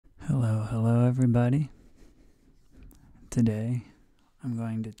Hello everybody. Today I'm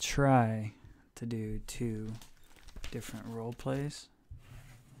going to try to do 2 different role plays.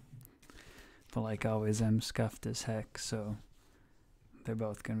 But like always, I'm scuffed as heck, so they're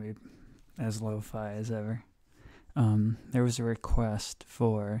both going to be as lo-fi as ever. There was a request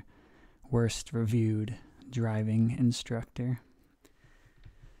for worst reviewed driving instructor,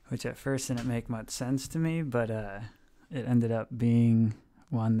 which at first didn't make much sense to me, but it ended up being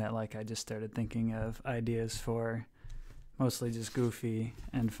one that I just started thinking of ideas for, mostly just goofy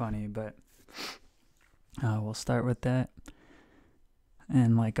and funny, but we'll start with that.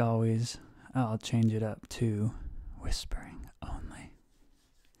 And like always, I'll change it up to whispering only.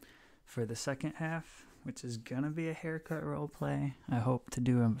 For the second half, which is gonna be a haircut role play, I hope to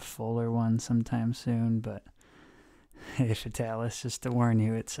do a fuller one sometime soon, but hey Fatalis, just to warn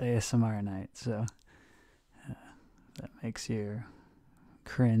you, it's ASMR night, so that makes you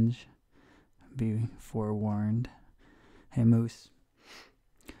cringe. Be forewarned. Hey Moose.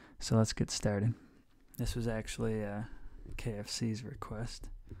 So let's get started. This was actually KFC's request.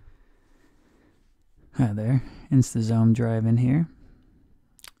 Hi there, InstaZone Drive-In here.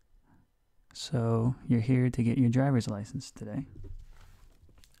 So you're here to get your driver's license today.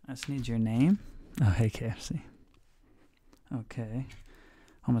 I just need your name. Oh, hey KFC. Okay.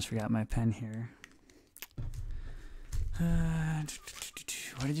 Almost forgot my pen here.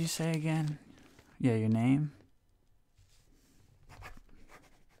 What did you say again? Yeah, your name.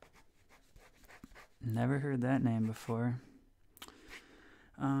 Never heard that name before.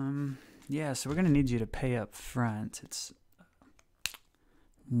 Yeah, so we're gonna need you to pay up front. It's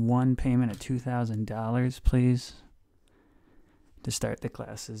one payment of $2,000, please, to start the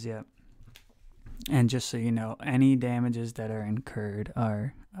classes. Yep. And just so you know, any damages that are incurred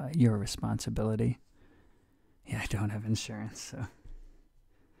are your responsibility. Yeah, I don't have insurance, so.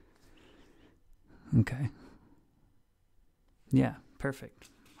 Okay. Yeah, perfect.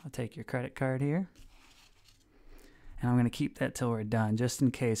 I'll take your credit card here. And I'm going to keep that till we're done, just in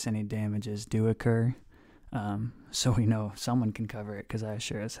case any damages do occur. So we know someone can cover it, because I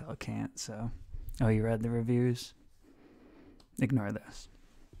sure as hell can't, so. Oh, you read the reviews? Ignore those.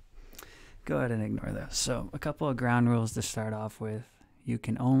 Go ahead and ignore those. So, a couple of ground rules to start off with. You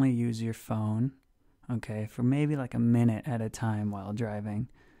can only use your phone, okay, for maybe like a minute at a time while driving.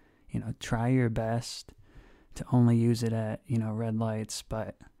 You know, try your best to only use it at, red lights,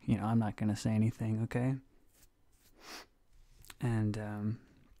 but, I'm not going to say anything, okay? And,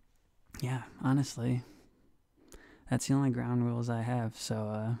 yeah, honestly, that's the only ground rules I have,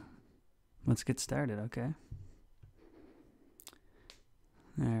 so, let's get started, okay?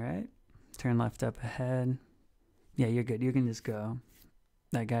 Alright, turn left up ahead. Yeah, you're good, you can just go.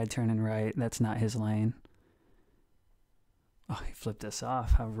 That guy turning right, that's not his lane. Oh, he flipped us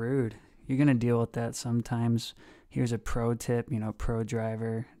off. How rude. You're going to deal with that sometimes. Here's a pro tip, pro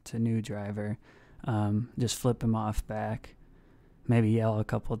driver to new driver. Just flip him off back. Maybe yell a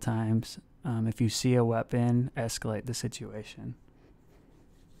couple times. If you see a weapon, escalate the situation.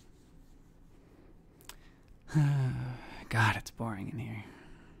 God, it's boring in here.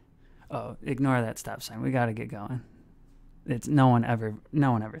 Oh, ignore that stop sign. We got to get going. It's no one ever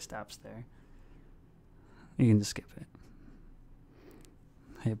stops there. You can just skip it.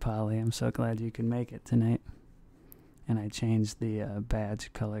 Hey Polly, I'm so glad you could make it tonight. And I changed the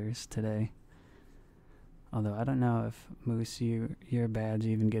badge colors today. Although I don't know if Moose, your badge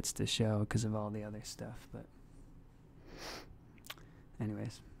even gets to show because of all the other stuff. But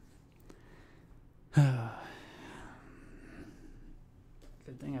anyways. Good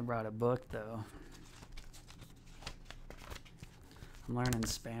thing I brought a book though. I'm learning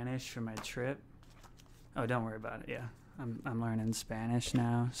Spanish for my trip. Oh, don't worry about it, yeah. I'm learning Spanish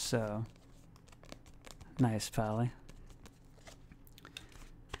now, so nice, Polly.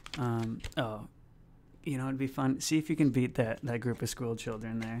 Oh, it'd be fun. See if you can beat that group of school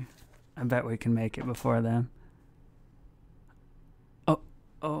children there. I bet we can make it before them.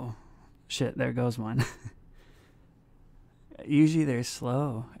 Oh, shit, there goes one. Usually they're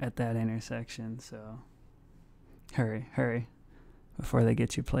slow at that intersection, so hurry, before they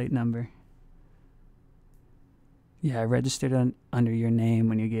get your plate number. Yeah, I registered under your name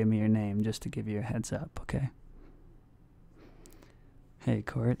when you gave me your name, just to give you a heads up, okay? Hey,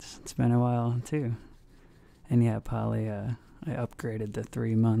 Quartz, it's been a while, too. And yeah, Polly, I upgraded the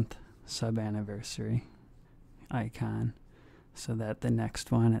 3-month sub-anniversary icon, so that the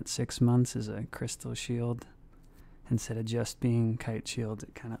next one at 6 months is a crystal shield. Instead of just being kite shields,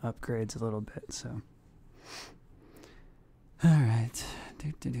 it kind of upgrades a little bit, so. Alright,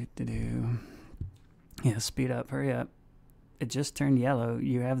 Yeah, speed up, hurry up. it just turned yellow.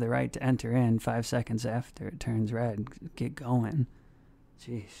 You have the right to enter in 5 seconds after it turns red. Get going.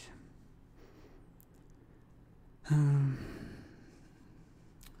 Jeez.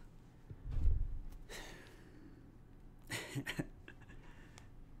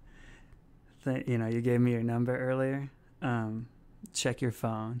 You gave me your number earlier. Check your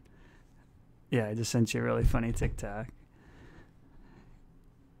phone. Yeah, I just sent you a really funny TikTok.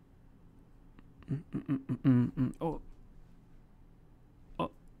 Oh,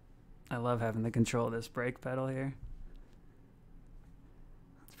 I love having the control of this brake pedal here.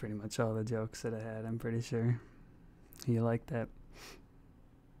 That's pretty much all the jokes that I had, I'm pretty sure. You like that?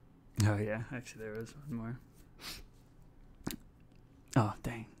 Oh yeah, actually there was one more. Oh,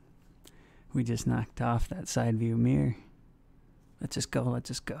 dang. We just knocked off that side view mirror. Let's just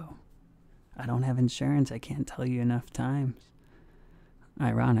go. I don't have insurance, I can't tell you enough times.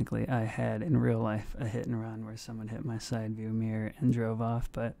 Ironically, I had in real life a hit and run where someone hit my side view mirror and drove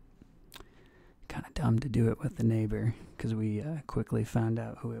off, but kind of dumb to do it with the neighbor because we quickly found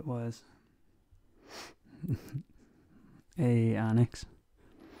out who it was. Hey, Onyx.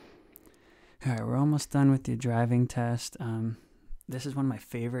 Alright, we're almost done with your driving test. This is one of my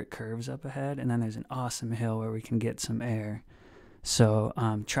favorite curves up ahead, and then there's an awesome hill where we can get some air. So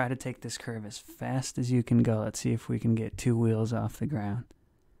try to take this curve as fast as you can go. Let's see if we can get 2 wheels off the ground.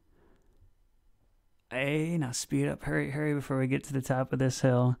 Hey, now speed up. Hurry before we get to the top of this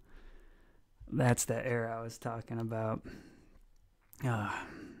hill. That's the air I was talking about.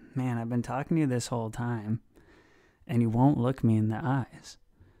 Man, I've been talking to you this whole time, and you won't look me in the eyes.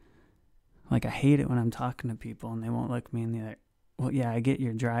 Like, I hate it when I'm talking to people and they won't look me in the eye. Well, yeah, I get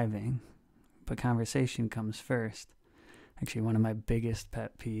you're driving, but conversation comes first. Actually, one of my biggest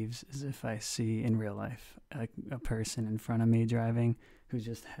pet peeves is if I see in real life a person in front of me driving whose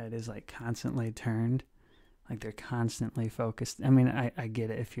just head is like constantly turned, like they're constantly focused. I mean, I get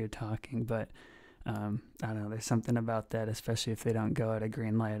it if you're talking, but I don't know, there's something about that, especially if they don't go at a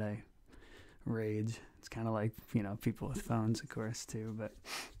green light. I rage. It's kind of like, people with phones, of course, too, but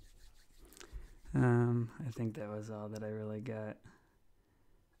I think that was all that I really got.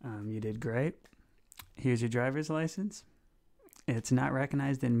 You did great. Here's your driver's license. It's not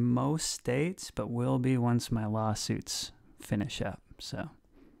recognized in most states, but will be once my lawsuits finish up. So,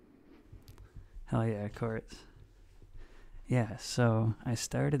 hell yeah, courts. Yeah, so I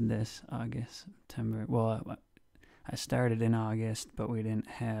started this August, September. Well, I started in August, but we didn't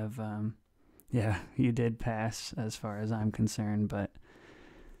have, you did pass as far as I'm concerned, but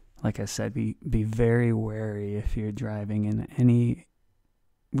like I said, be very wary if you're driving in any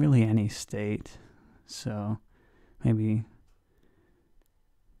state. So maybe,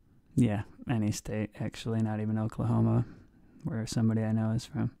 any state, actually, not even Oklahoma, where somebody I know is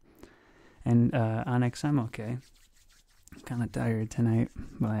from. And Onyx, I'm okay. I'm kind of tired tonight,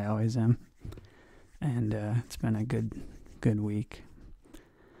 but I always am. And it's been a good week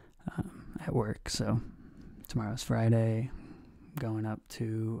at work. So tomorrow's Friday. Going up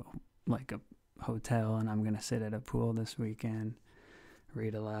to like a hotel, and I'm gonna sit at a pool this weekend,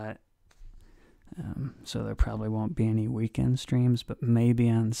 read a lot. So there probably won't be any weekend streams, but maybe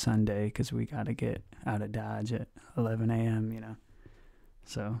on Sunday because we gotta get out of Dodge at 11 a.m.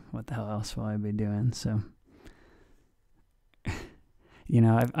 So what the hell else will I be doing? So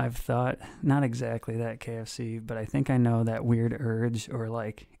I've thought, not exactly that KFC, but I think I know that weird urge or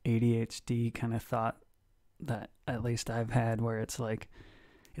like ADHD kind of thought that at least I've had, where it's like,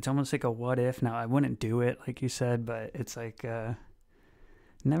 it's almost like a what if. Now I wouldn't do it like you said, but it's like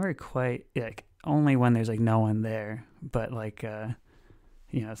never quite, like only when there's like no one there, but like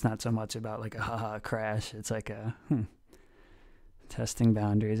it's not so much about like a haha crash. It's like a testing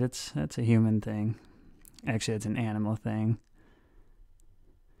boundaries. That's a human thing. Actually, it's an animal thing.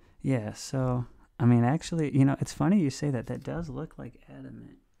 Yeah, so I mean, actually, it's funny you say that. That does look like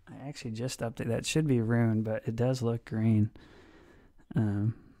adamant. I actually just updated. That should be rune, but it does look green.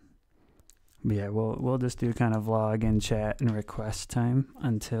 But yeah, we'll just do kind of vlog and chat and request time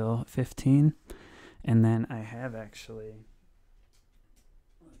until 15, and then I have actually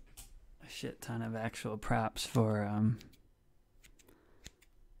a shit ton of actual props for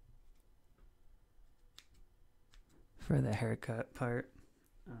the haircut part.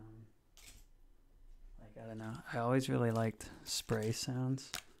 I don't know. I always really liked spray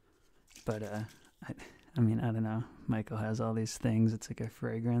sounds, but I don't know. Michael has all these things. It's like a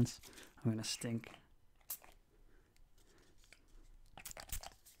fragrance. I'm gonna stink.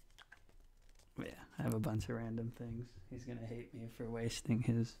 But yeah, I have a bunch of random things. He's gonna hate me for wasting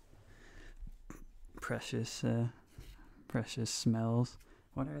his precious smells.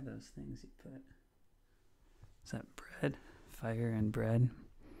 What are those things you put? Is that bread? fire and bread.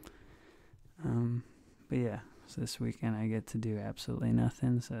 But yeah, so this weekend I get to do absolutely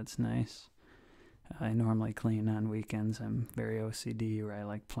nothing, so it's nice. I normally clean on weekends. I'm very OCD, where I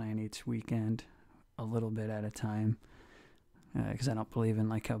like plan each weekend a little bit at a time, because I don't believe in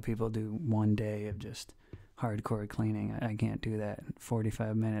like how people do one day of just hardcore cleaning. I can't do that.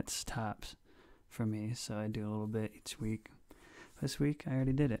 45 minutes tops for me, so I do a little bit each week. This week I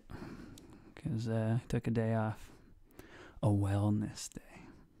already did it because I took a day off, a wellness day.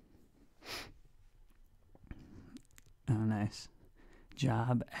 Oh, nice.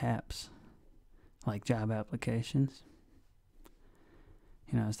 Job apps, like job applications.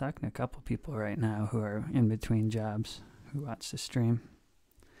 You know, I was talking to a couple people right now who are in between jobs who watch the stream.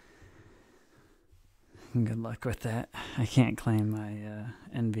 Good luck with that. I can't claim my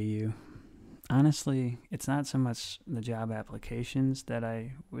NVU. Honestly, it's not so much the job applications that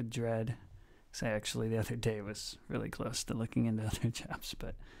I would dread. Because I actually the other day was really close to looking into other jobs,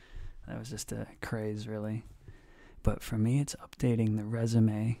 but that was just a craze, really. But for me, it's updating the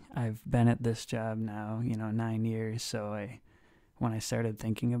resume. I've been at this job now, 9 years, so when I started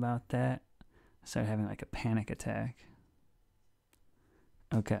thinking about that, I started having like a panic attack.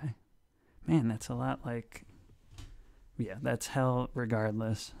 Okay. Man, that's a lot like, yeah, that's hell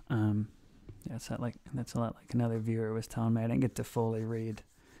regardless. That's a lot like another viewer was telling me. I didn't get to fully read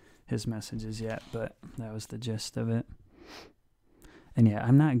his messages yet, but that was the gist of it. And yeah,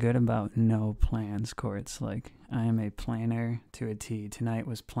 I'm not good about no plans, Courts. Like, I am a planner to a T. Tonight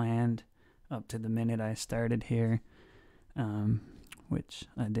was planned up to the minute I started here, which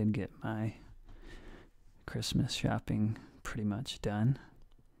I did get my Christmas shopping pretty much done.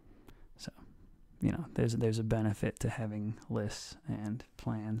 So, there's a benefit to having lists and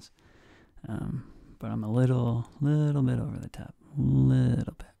plans. But I'm a little bit over the top.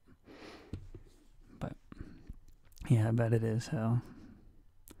 Little bit. But, yeah, I bet it is hell.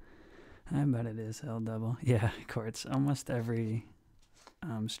 Double. Yeah, Courts. Almost every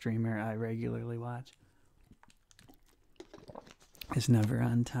streamer I regularly watch is never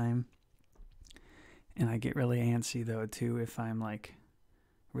on time. And I get really antsy, though, too, if I'm, like,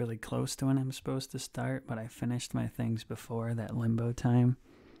 really close to when I'm supposed to start, but I finished my things before that limbo time.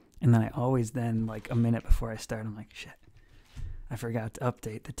 And then I always like, a minute before I start, I'm like, shit, I forgot to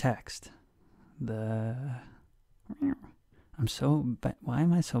update the text. Why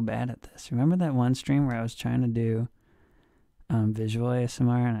am I so bad at this? Remember that one stream where I was trying to do visual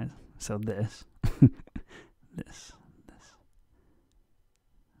ASMR, and this. this.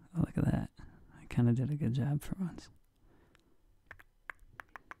 Oh, look at that. I kind of did a good job for once.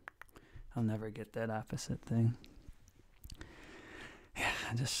 I'll never get that opposite thing.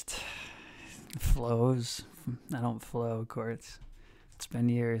 Yeah, just flows. I don't flow, Courts. It's been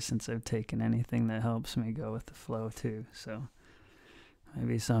years since I've taken anything that helps me go with the flow, too. So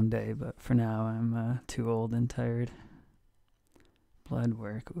maybe someday, but for now, I'm too old and tired. Blood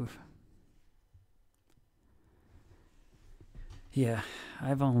work, oof. Yeah,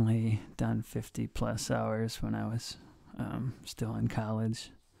 I've only done 50 plus hours when I was still in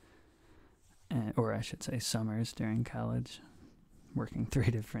college. Or I should say summers during college. Working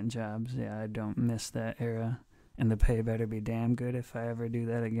 3 different jobs. Yeah, I don't miss that era. And the pay better be damn good if I ever do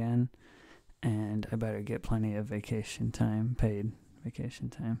that again. And I better get plenty of vacation time, paid vacation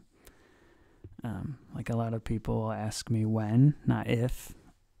time. Like a lot of people will ask me when, not if,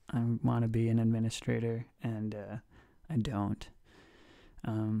 I want to be an administrator, and I don't.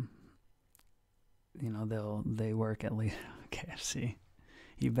 They work at least KFC.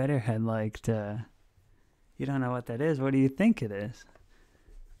 You better had you don't know what that is. What do you think it is?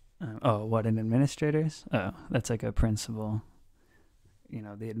 What an administrator is? Oh, that's like a principal.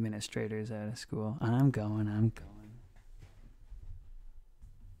 The administrators at a school. I'm going.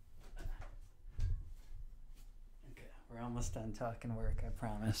 Okay, we're almost done talking work, I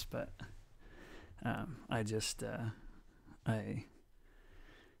promise, but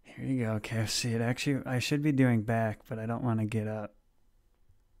here you go, KFC. I should be doing back, but I don't want to get up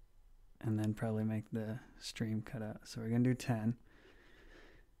and then probably make the stream cut out. So we're going to do 10.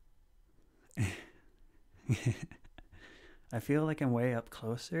 I feel like I'm way up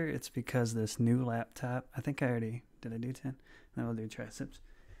closer. It's because this new laptop, did I do 10? Then we'll do triceps.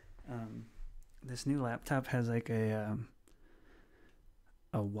 This new laptop has like a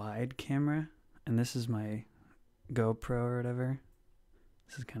wide camera, and this is my GoPro or whatever.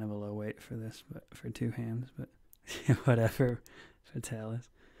 This is kind of a low weight for this, but for 2 hands, but whatever, Fatalis.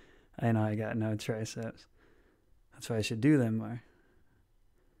 I know I got no triceps. That's why I should do them more.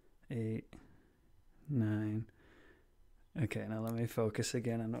 8, 9. Okay, now let me focus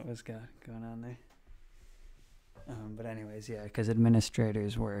again on what was going on there. But anyways, yeah, because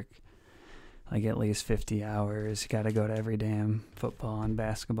administrators work like at least 50 hours. Got to go to every damn football and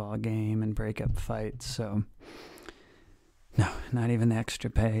basketball game and break up fights. So, no, not even the extra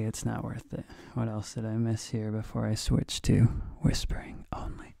pay. It's not worth it. What else did I miss here before I switch to whispering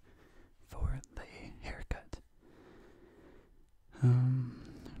only for the haircut?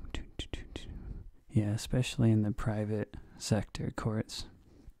 Yeah, especially in the private sector courts.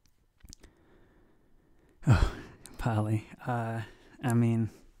 Oh, Polly. I mean,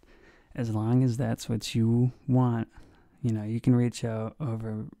 as long as that's what you want, you can reach out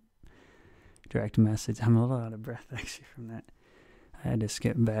over direct message. I'm a little out of breath actually from that. I had to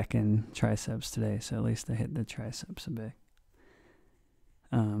skip back in triceps today, so at least I hit the triceps a bit.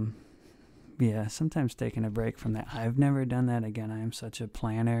 Yeah, sometimes taking a break from that. I've never done that again. I am such a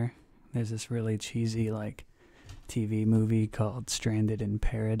planner. There's this really cheesy TV movie called Stranded in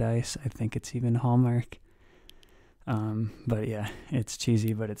Paradise. I think it's even Hallmark. But yeah, it's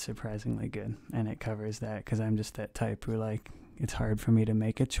cheesy, but it's surprisingly good, and it covers that because I'm just that type who it's hard for me to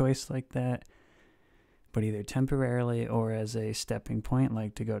make a choice like that, but either temporarily or as a stepping point,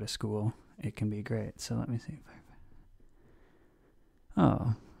 like to go to school, it can be great. So let me see if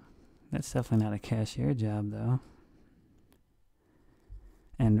oh, that's definitely not a cashier job though.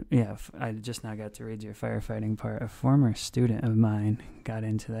 And yeah, I just now got to read your firefighting part. A former student of mine got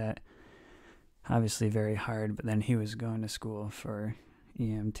into that. Obviously very hard, but then he was going to school for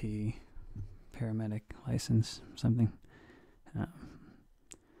EMT, paramedic license, something.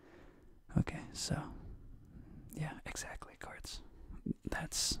 Okay, so, yeah, exactly, courts.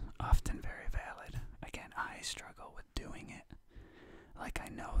 That's often very valid. Again, I struggle with doing it. I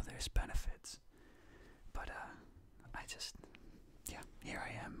know there's benefits, but here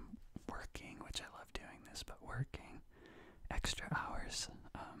I am working, which I love doing this, but working extra hours.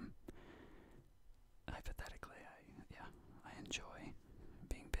 Hypothetically, I enjoy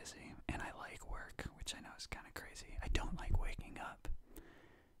being busy, and I like work, which I know is kind of crazy. I don't like waking up.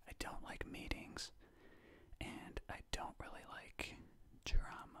 I don't like meetings, and I don't really like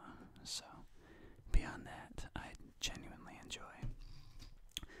drama. So, beyond that, I genuinely enjoy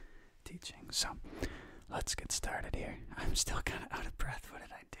teaching. So, let's get started here. I'm still kind of out of breath. What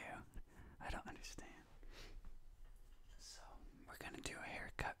did I do? I don't understand. So, we're going to do a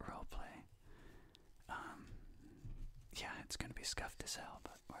haircut role play. Yeah, it's going to be scuffed as hell,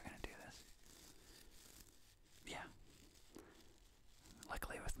 but we're going to do this. Yeah.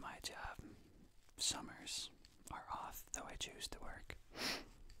 Luckily with my job, summers are off, though I choose to work.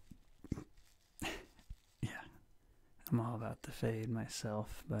 Yeah. I'm all about the fade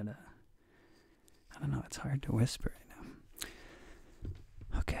myself, but I don't know, it's hard to whisper right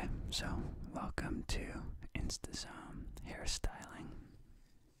now. Okay, so welcome to InstaZone hairstyling,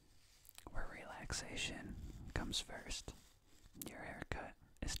 where relaxation comes first. Your haircut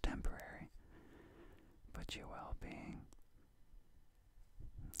is temporary, but your well-being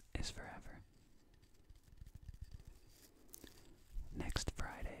is forever. Next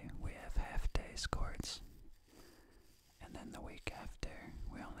Friday, we have half-days courts, and then the week after,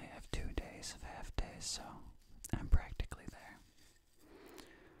 we only have 2 days of half-days, so I'm practically there.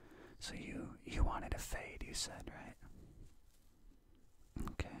 So you wanted a fade, you said, right?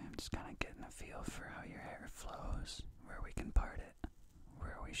 Okay, I'm just kind of getting a feel for how your hair flows, where we can part it,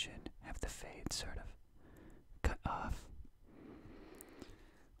 where we should have the fade sort of cut off.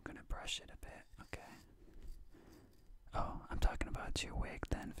 I'm gonna brush it a bit, okay? Oh, I'm talking about your wig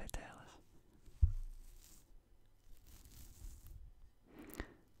then, Vitalis.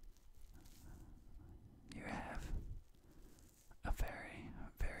 You have a very,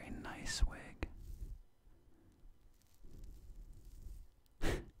 very nice wig.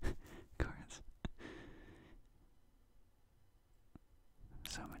 Of course.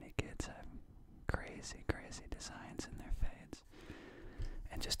 So many kids have crazy, crazy designs in their fades.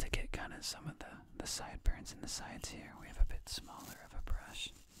 And just to get kind of some of the sideburns in the sides here, we have a bit smaller of a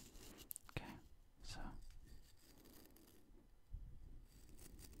brush. Okay, so.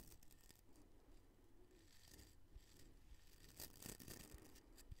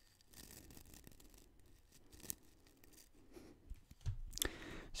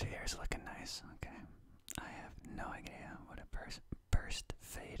 So your hair's looking nice, okay. I have no idea what a burst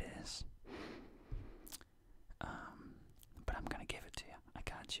fade is. But I'm gonna give it to you. I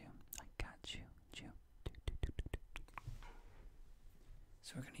got you.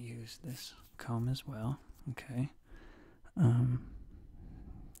 So we're gonna use this comb as well, okay?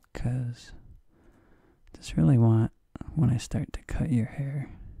 'Cause I just really want, when I start to cut your hair,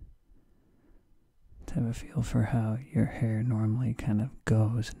 to have a feel for how your hair normally kind of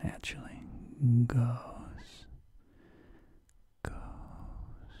goes naturally. Goes.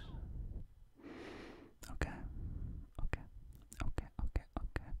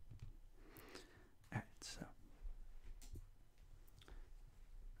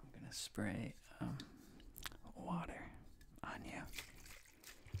 spray water on you.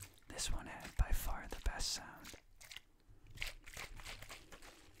 This one had by far the best sound.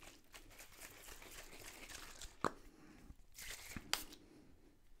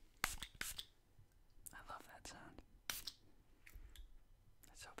 I love that sound.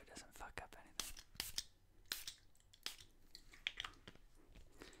 Let's hope it doesn't fuck up anything.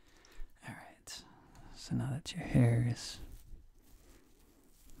 Alright, so now that your hair is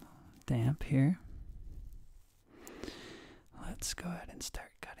damp here, let's go ahead and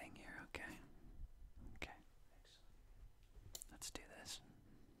start cutting here, okay? Okay, let's do this.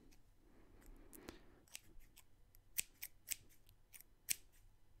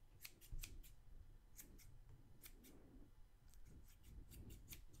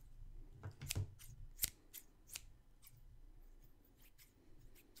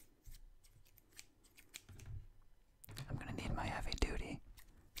 I'm gonna need my heavy-duty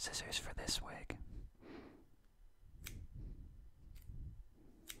scissors for this wig.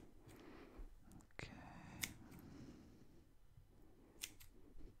 Okay.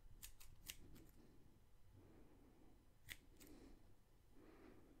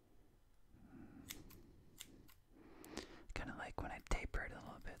 Kind of like when I taper it a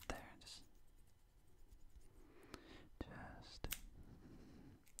little bit there. Just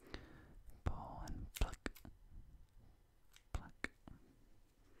pull and pluck. Pluck.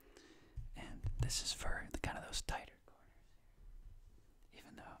 And this is for the kind of those tighter corners here.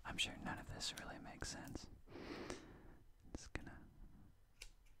 Even though I'm sure none of this really makes sense. Just gonna.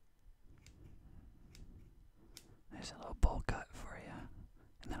 There's a little bowl cut for you.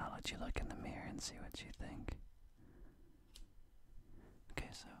 And then I'll let you look in the mirror and see what you think. Okay,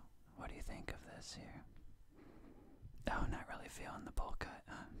 so what do you think of this here? Oh, not really feeling the bowl cut,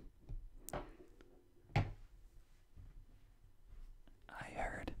 huh? I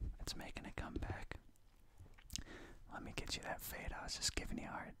heard it's making a comeback. Let me get you that fade. I was just giving you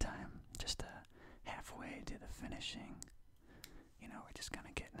a hard time. Just halfway to the finishing. You know, we're just kind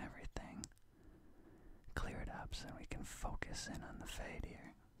of getting everything cleared up so we can focus in on the fade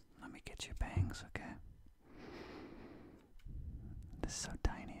here. Let me get your bangs, okay? This is so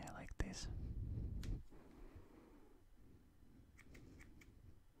tiny, I like these.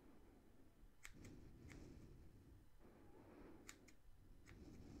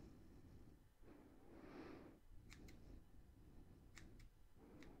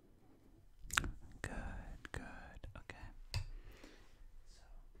 Good, okay.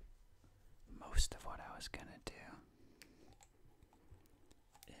 So, most of what I was gonna do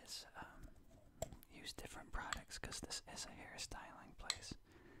is use different products because this is a hairstyling place.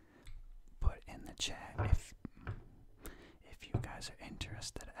 Put in the chat if you guys are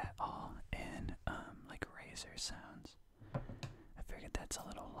interested at all in like razor sounds. I figured that's a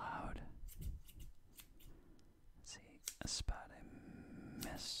little loud. Let's see, a spot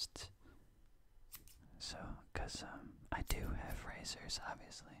I missed. So, cause I do have razors,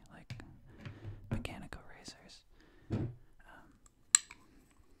 obviously, like mechanical razors.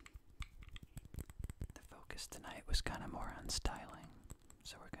 The focus tonight was kind of more on styling,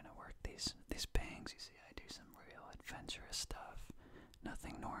 so we're gonna work these bangs. You see, I do some real adventurous stuff.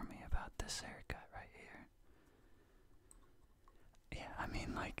 Nothing normie about this haircut right here. Yeah, I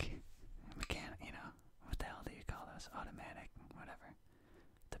mean, like mechanic. You know, what the hell do you call those? Automatic, whatever.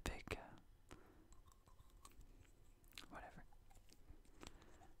 The big, whatever.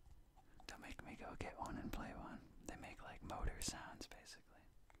 Don't make me go get one and play one. They make like motor sounds, basically.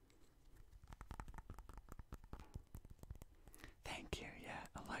 Thank you, yeah,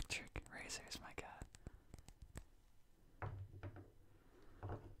 electric razors, my god.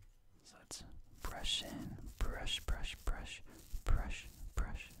 So let's brush in, brush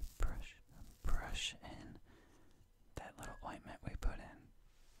in that little ointment we put in.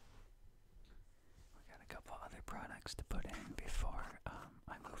 We got a couple other products to put in before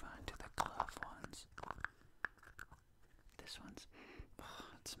I move on to the glove ones. This one's, oh,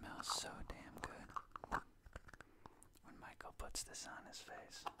 it smells so damn good. When Michael puts this on his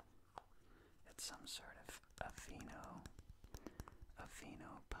face, it's some sort of Aveeno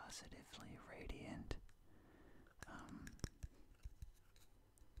positively radiant.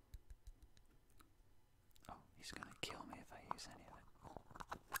 Oh, he's gonna kill me if I use any of it.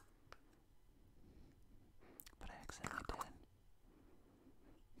 But I accidentally did.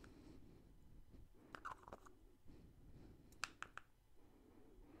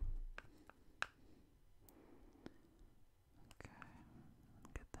 Okay,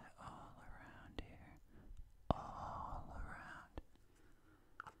 get that all around here. All around.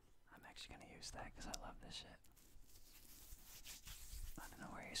 I'm actually gonna use that because I love this shit. I don't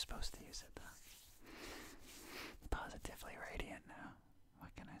know where you're supposed to use it though. Positively radiant now.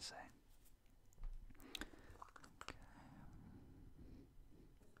 What can I say?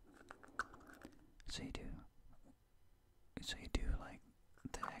 Okay. So you do like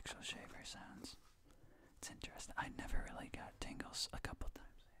the actual shaver sounds. It's interesting. I never really got tingles a couple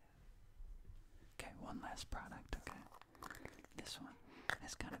times. Okay, one last product, okay. This one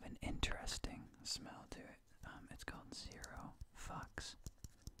has kind of an interesting smell to it. It's called Zero Fucks.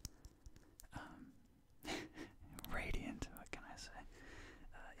 Radiant, what can I say?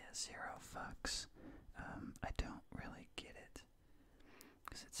 Yeah, Zero Fucks. I don't really get it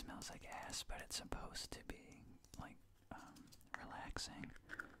because it smells like ass, but it's supposed to be like relaxing.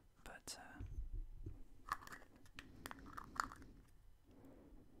 But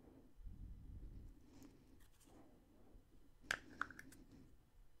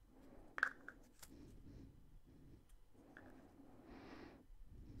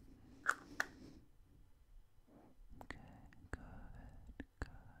okay, good.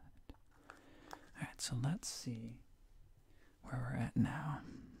 Alright, so let's see where we're at now.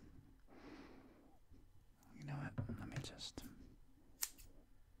 You know what? Let me just.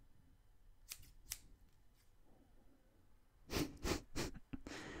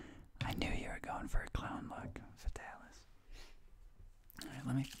 I knew you were going for a clown look, Vitalis. Alright,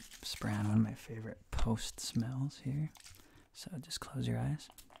 let me spray on one of my favorite post smells here. So just close your eyes.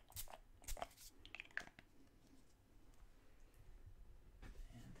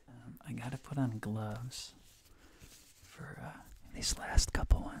 And, I gotta put on gloves for these last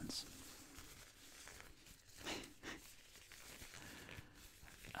couple ones.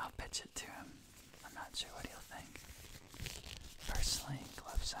 I'll pitch it to him. I'm not sure what he'll think. Personally,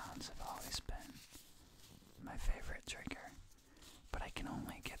 glove sounds have always been my favorite trigger, but I can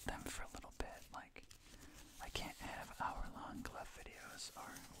only get them for a little bit. Like, I can't have hour-long glove videos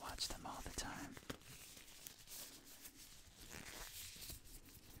or watch them all the time.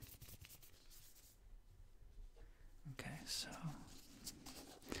 Okay, so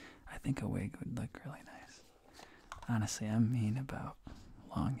I think a wig would look really nice. Honestly, I'm mean about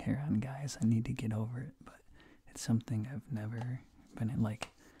long hair on guys. I need to get over it, but it's something I've never been in. Like,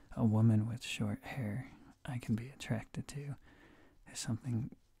 a woman with short hair I can be attracted to. There's something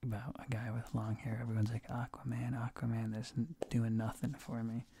about a guy with long hair. Everyone's like, Aquaman, that's doing nothing for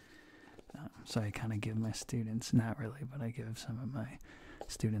me. So I kind of give my students, not really, but I give some of my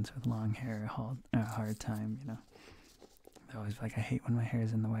students with long hair a hard time, you know. They're always like, I hate when my hair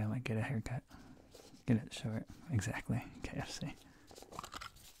is in the way. I'm like, get a haircut. Get it short. Exactly. KFC.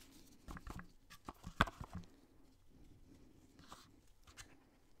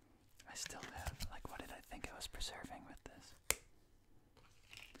 I still have, like, what did I think I was preserving with this?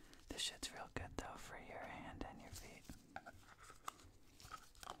 This shit's real good, though, for your hand and your feet.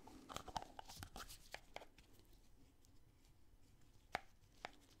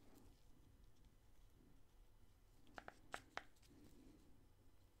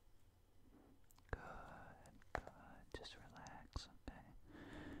 Good. Just relax, okay?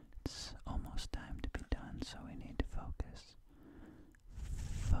 It's almost time to be done, so we need to focus.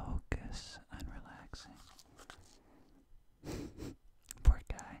 Focus on relaxing. Poor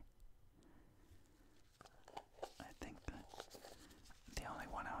guy. I think that the only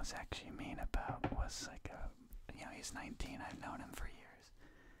one I was actually mean about was like he's 19. I've known him for years.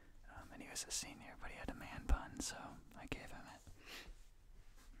 And he was a senior, but he had a man bun, so I gave him it.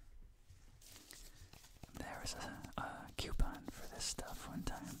 There was a coupon for this stuff one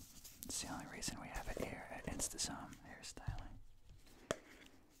time. It's the only reason we have it here at Instasome Hairstyling.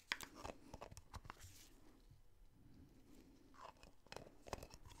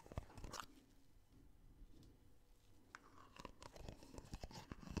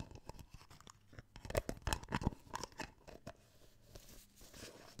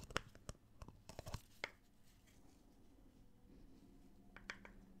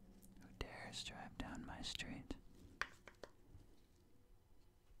 Who dares drive down my street?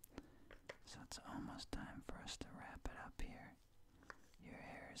 So it's almost time for us to wrap it up here. Your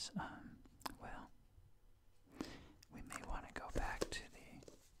hair's, well, we may want to go back to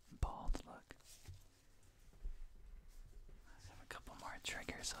the bald look. Let's have a couple more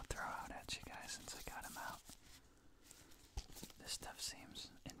triggers I'll throw out at you guys since I got them out. This stuff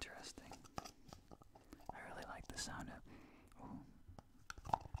seems interesting. I really like the sound of,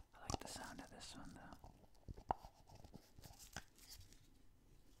 I like the sound of this one though.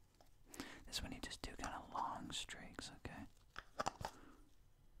 This one you just do kind of long streaks, okay?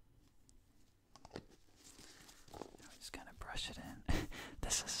 We just kind of brush it in.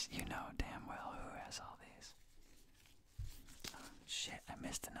 This is, you know damn well who has all these. Oh, shit, I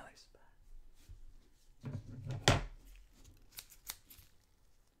missed another spot.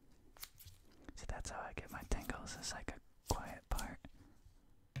 See, that's how I get my tingles. It's like a quiet part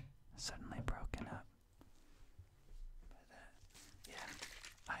suddenly broken up. But yeah,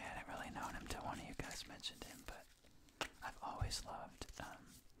 I hadn't really known him till one of you guys mentioned him, but I've always loved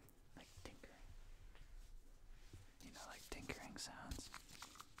like tinkering. You know, like tinkering sounds.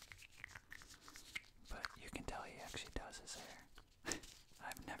 But you can tell he actually does his hair.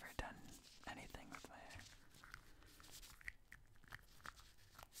 I've never done anything with my hair.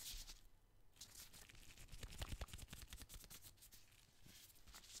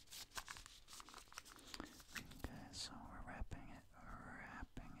 Okay, so we're wrapping it up.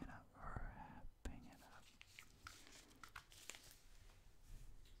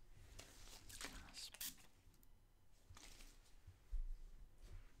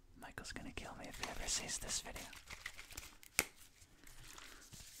 Michael's gonna kill me if he ever sees this video.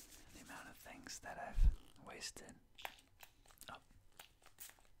 The amount of things that I've wasted. Oh.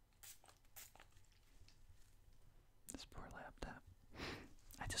 This poor laptop.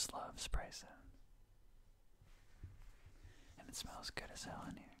 I just love spray sound. And it smells good as hell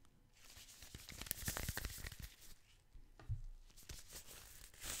in here.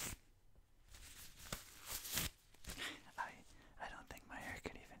 I don't think my hair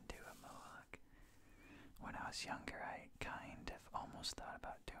could even do a mohawk. When I was younger, I kind of almost thought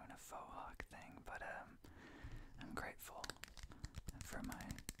about doing a faux hawk thing, but I'm grateful for my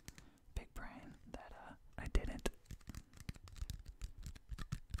big brain that I didn't.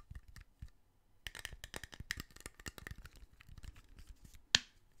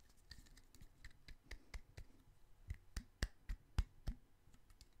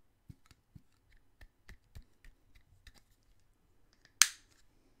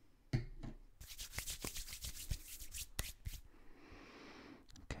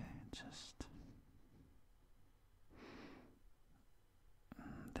 Just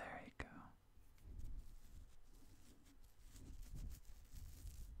there you go.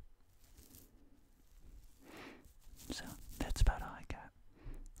 So that's about all I got.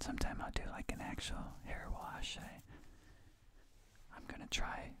 Sometime I'll do like an actual hair wash. I'm gonna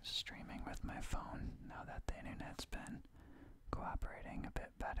try streaming with my phone now that the internet's been cooperating a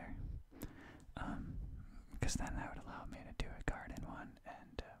bit better. Because then that would allow me to do a garden one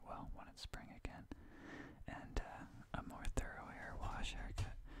and, well, when it's spring again. And a more thorough hair wash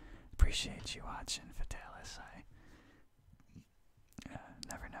haircut. Appreciate you watching, Vitalis. I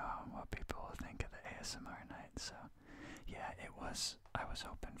never know what people will think of the ASMR night, so yeah, I was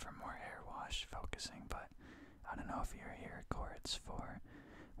hoping for more hair wash focusing, but I don't know if your hair cords for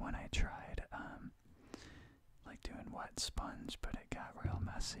when I tried, like doing wet sponge, but it got real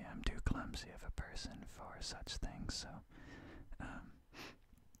messy. I'm too clumsy of a person for such things, so,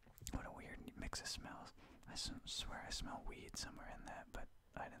 what a weird mix of smells. I swear I smell weed somewhere in that, but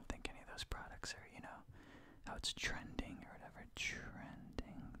I didn't think any of those products are, you know, how it's trending or whatever. Trending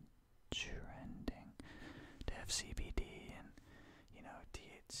to have CBD and, you know,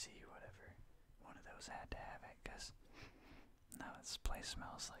 THC, whatever. One of those had to have it, because now this place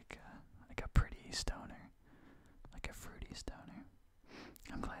smells like a pretty stoner, like a fruity stoner.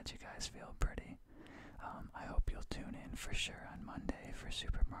 I'm glad you guys feel pretty. I hope you'll tune in for sure on Monday for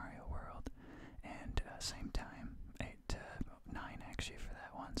Super Mario World, and same time, 8 to 9 actually for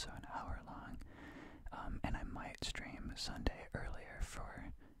that one, so an hour long. And I might stream Sunday earlier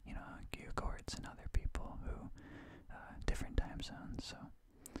for, you know, Q-Cords and other people who, different time zones, so,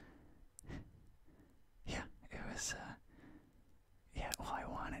 yeah, it was, yeah, well, I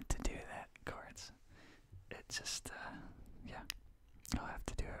wanted to do that, Cords. It just, yeah, I'll have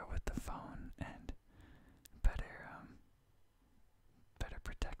to do it with the phone and better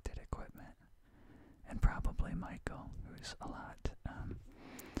protected equipment, and probably Michael, who's a lot,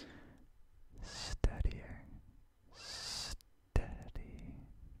 steady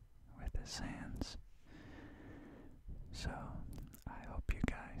with his hands. So, I hope you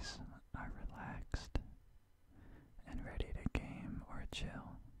guys are relaxed and ready to game or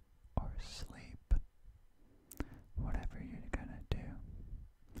chill or sleep, whatever you're gonna do.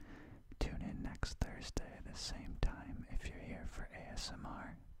 Tune in next Thursday at the same time if you're here for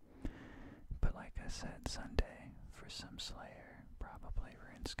ASMR. But like I said, Sunday for some Slayer, probably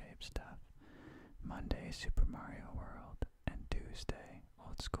RuneScape stuff. Monday, Super Mario World, and Tuesday,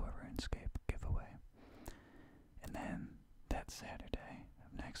 Old School RuneScape giveaway. And then that Saturday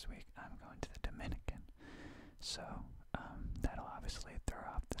of next week, I'm going to the Dominican. So, that'll obviously throw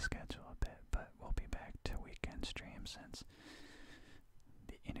off the schedule a bit, but we'll be back to weekend streams since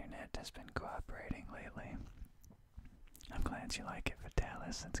the internet has been cooperating lately. I'm glad glad you like it,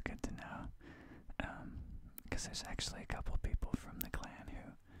 Vitalis. That's good to know. Because there's actually a couple people from the clan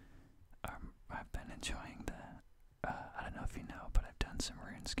who I've been enjoying I don't know if you know, but I've done some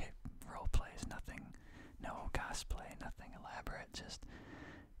RuneScape roleplays. Nothing, no cosplay, nothing elaborate, just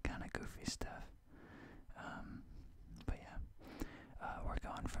kind of goofy stuff. But yeah, we're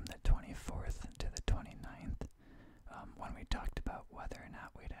going from the 24th to the 29th. When we talked about whether or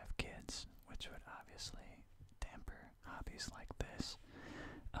not we'd have kids, which would obviously damper hobbies like this,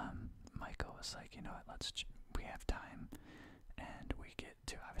 Michael was like, you know what, we have time, and we get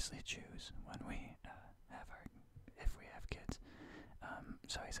to obviously choose when we if we have kids.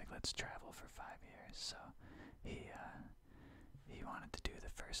 So he's like, let's travel for 5 years. So he wanted to do the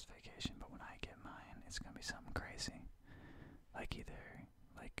first vacation, but when I get mine, it's gonna be something crazy. Like either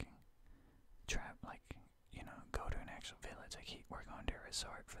go to an actual village. Like we're going to a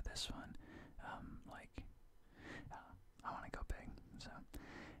resort for this one. I want to go big. So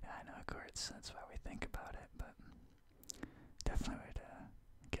yeah, I know, of course, that's why we think about it, but definitely would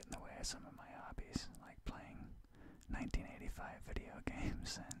get in the way of some of my hobbies, like playing 1985 video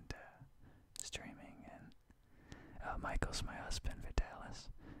games and streaming. And Michael's my husband, Vitalis.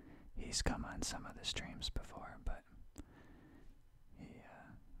 He's come on some of the streams before, but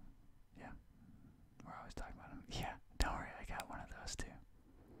yeah, we're always talking about him. Yeah, don't worry, I got one of those too,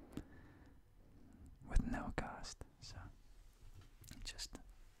 with no cost. So just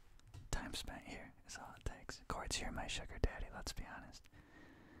time spent here is all it takes. Court's here, my sugar daddy. Let's be honest.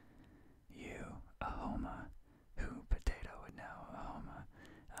 You, Ahoma, who Potato would know, Ahoma,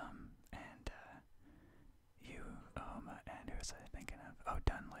 and you, Ahoma, and who was I thinking of? Oh,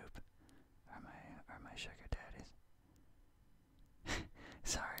 Dunloop are my sugar daddies.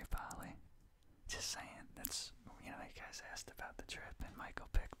 Sorry, Polly. Just saying. That's, you guys asked about the trip, and Michael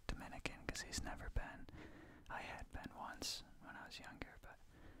picked Dominican because he's never been. I had been once when I was younger, but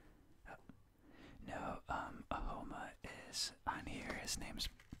no. Ahoma is on here. His name's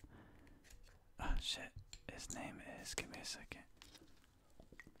shit. His name is. Give me a second.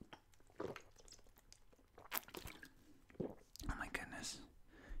 Oh my goodness.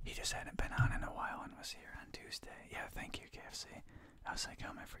 He just hadn't been on in a while and was here on Tuesday. Yeah, thank you, KFC. I was like, how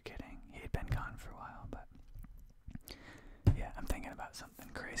am I forgetting? He had been gone for a while, but yeah, I'm thinking about something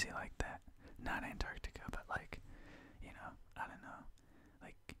crazy like that. Not Antarctica, but I don't know,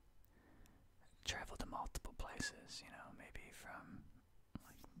 travel to multiple places, maybe from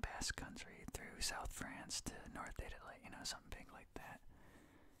Basque Country through South France to North Italy, something big like that.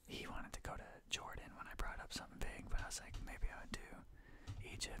 He wanted to go to Jordan when I brought up something big, but I was like, maybe I would do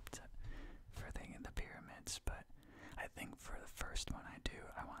Egypt for the pyramids, but I think for the first one I do,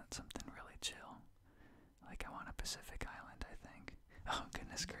 I want something really chill. I want a Pacific island, I think. Oh,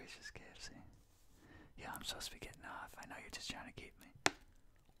 goodness gracious, KFC. Yeah, I'm supposed to be getting off. I know you're just trying to keep me.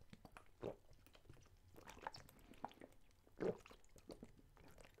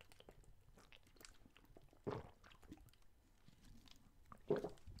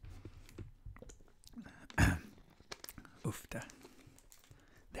 Oofta.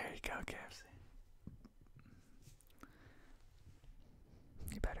 There you go, KFC.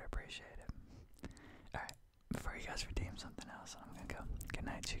 You better appreciate it. Alright, before you guys redeem something else, I'm gonna go. Good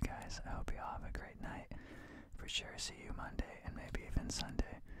night, you guys. I hope you all have a great night. For sure, see you Monday and maybe even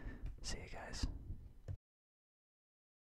Sunday. See you guys.